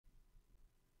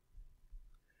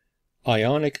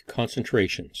Ionic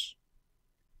concentrations.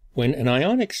 When an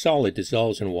ionic solid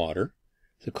dissolves in water,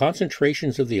 the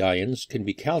concentrations of the ions can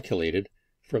be calculated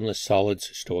from the solid's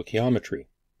stoichiometry.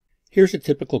 Here's a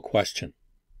typical question.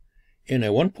 In a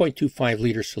 1.25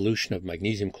 liter solution of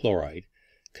magnesium chloride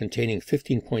containing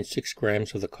 15.6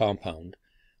 grams of the compound,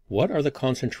 what are the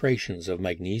concentrations of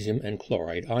magnesium and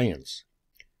chloride ions?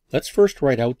 Let's first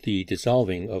write out the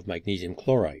dissolving of magnesium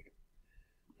chloride.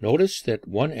 Notice that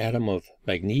one atom of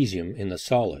magnesium in the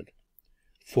solid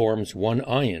forms one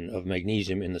ion of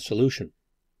magnesium in the solution,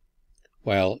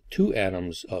 while two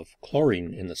atoms of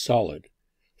chlorine in the solid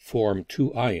form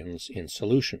two ions in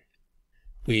solution.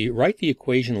 We write the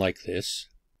equation like this,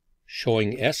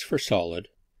 showing S for solid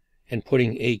and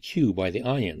putting AQ by the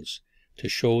ions to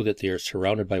show that they are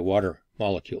surrounded by water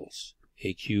molecules.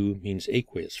 AQ means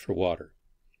aqueous for water.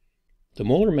 The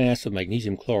molar mass of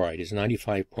magnesium chloride is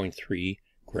 95.3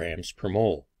 grams per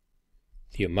mole.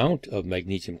 The amount of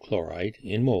magnesium chloride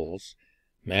in moles,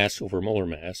 mass over molar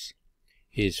mass,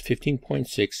 is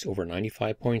 15.6 over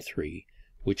 95.3,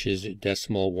 which is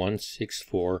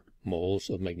 0.164 moles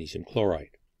of magnesium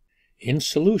chloride. In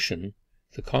solution,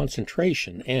 the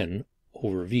concentration N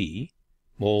over V,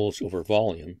 moles over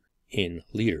volume in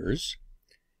liters,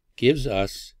 gives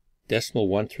us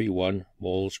 0.131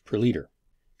 moles per liter.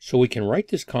 So we can write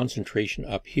this concentration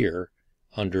up here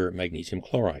under magnesium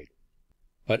chloride.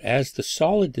 But as the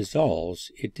solid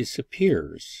dissolves, it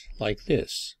disappears like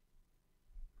this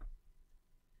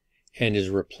and is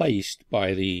replaced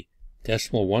by the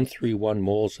 0.131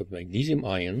 moles of magnesium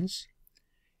ions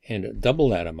and double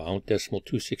that amount,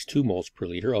 0.262 moles per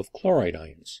liter, of chloride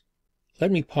ions.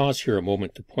 Let me pause here a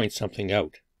moment to point something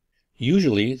out.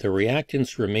 Usually the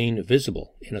reactants remain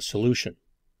visible in a solution.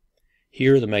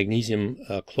 Here the magnesium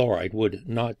chloride would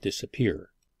not disappear.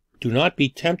 Do not be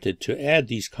tempted to add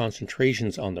these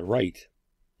concentrations on the right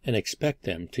and expect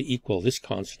them to equal this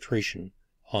concentration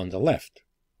on the left.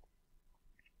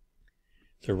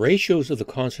 The ratios of the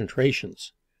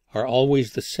concentrations are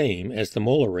always the same as the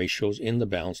molar ratios in the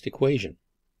balanced equation.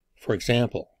 For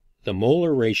example, the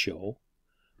molar ratio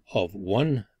of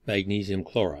 1 magnesium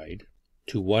chloride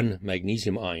to 1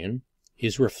 magnesium ion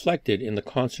is reflected in the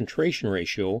concentration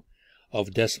ratio of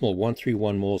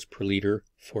 0.131 moles per liter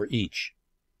for each.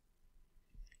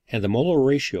 And the molar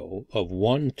ratio of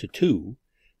 1 to 2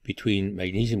 between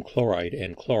magnesium chloride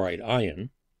and chloride ion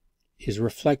is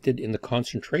reflected in the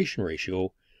concentration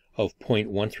ratio of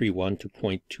 0.131 to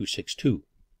 0.262.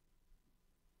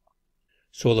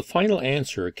 So the final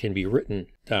answer can be written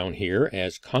down here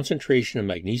as concentration of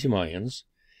magnesium ions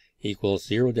equals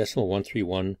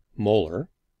 0.131 molar,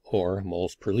 or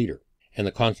moles per liter, and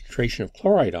the concentration of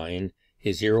chloride ion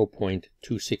is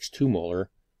 0.262 molar,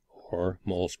 or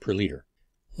moles per liter.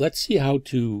 Let's see how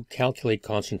to calculate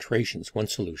concentrations when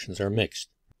solutions are mixed.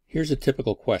 Here's a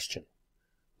typical question.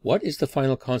 What is the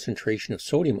final concentration of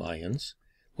sodium ions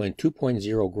when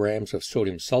 2.0 grams of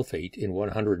sodium sulfate in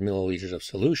 100 milliliters of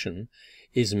solution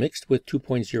is mixed with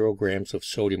 2.0 grams of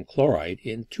sodium chloride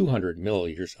in 200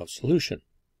 milliliters of solution?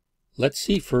 Let's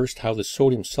see first how the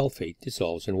sodium sulfate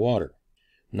dissolves in water.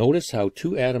 Notice how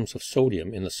two atoms of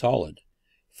sodium in the solid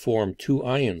form two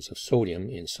ions of sodium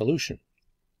in solution.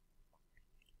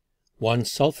 One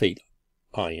sulfate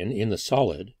ion in the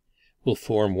solid will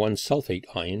form one sulfate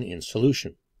ion in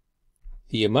solution.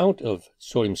 The amount of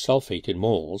sodium sulfate in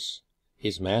moles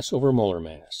is mass over molar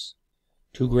mass.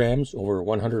 2 grams over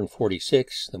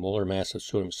 146, the molar mass of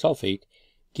sodium sulfate,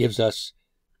 gives us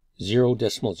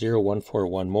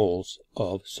 0.0141 moles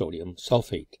of sodium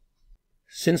sulfate.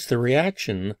 Since the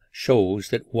reaction shows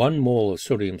that 1 mole of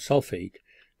sodium sulfate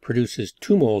produces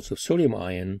 2 moles of sodium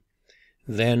ion,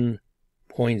 then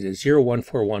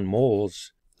 0.0141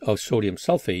 moles of sodium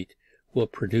sulfate will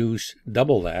produce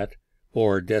double that,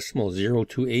 or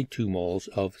 0.0282 moles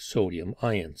of sodium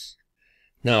ions.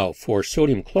 Now, for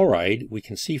sodium chloride, we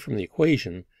can see from the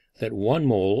equation that 1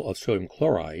 mole of sodium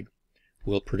chloride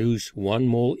will produce 1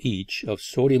 mole each of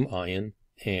sodium ion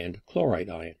and chloride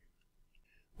ion.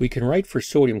 We can write for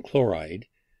sodium chloride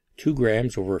 2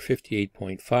 grams over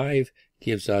 58.5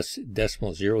 gives us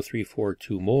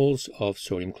 0.0342 moles of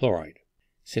sodium chloride.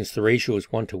 Since the ratio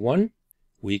is 1 to 1,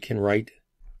 we can write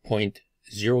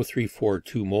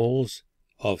 0.0342 moles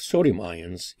of sodium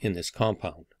ions in this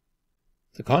compound.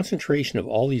 The concentration of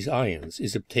all these ions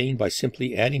is obtained by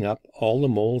simply adding up all the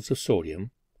moles of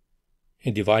sodium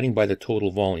and dividing by the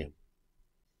total volume.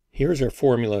 Here's our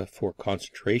formula for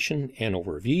concentration, N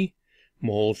over V,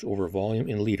 moles over volume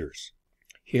in liters.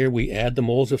 Here we add the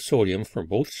moles of sodium from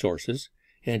both sources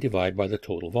and divide by the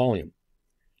total volume.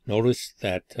 Notice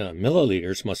that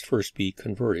milliliters must first be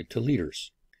converted to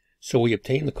liters. So we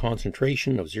obtain the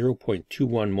concentration of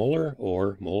 0.21 molar,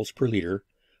 or moles per liter,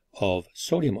 of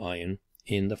sodium ion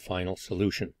in the final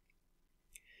solution.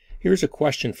 Here's a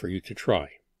question for you to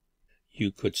try.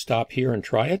 You could stop here and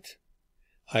try it.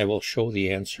 I will show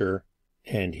the answer,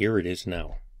 and here it is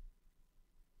now.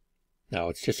 Now,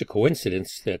 it's just a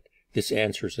coincidence that this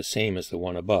answer is the same as the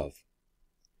one above.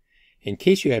 In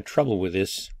case you had trouble with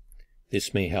this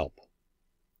may help.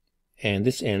 And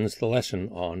this ends the lesson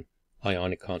on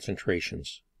ionic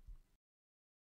concentrations.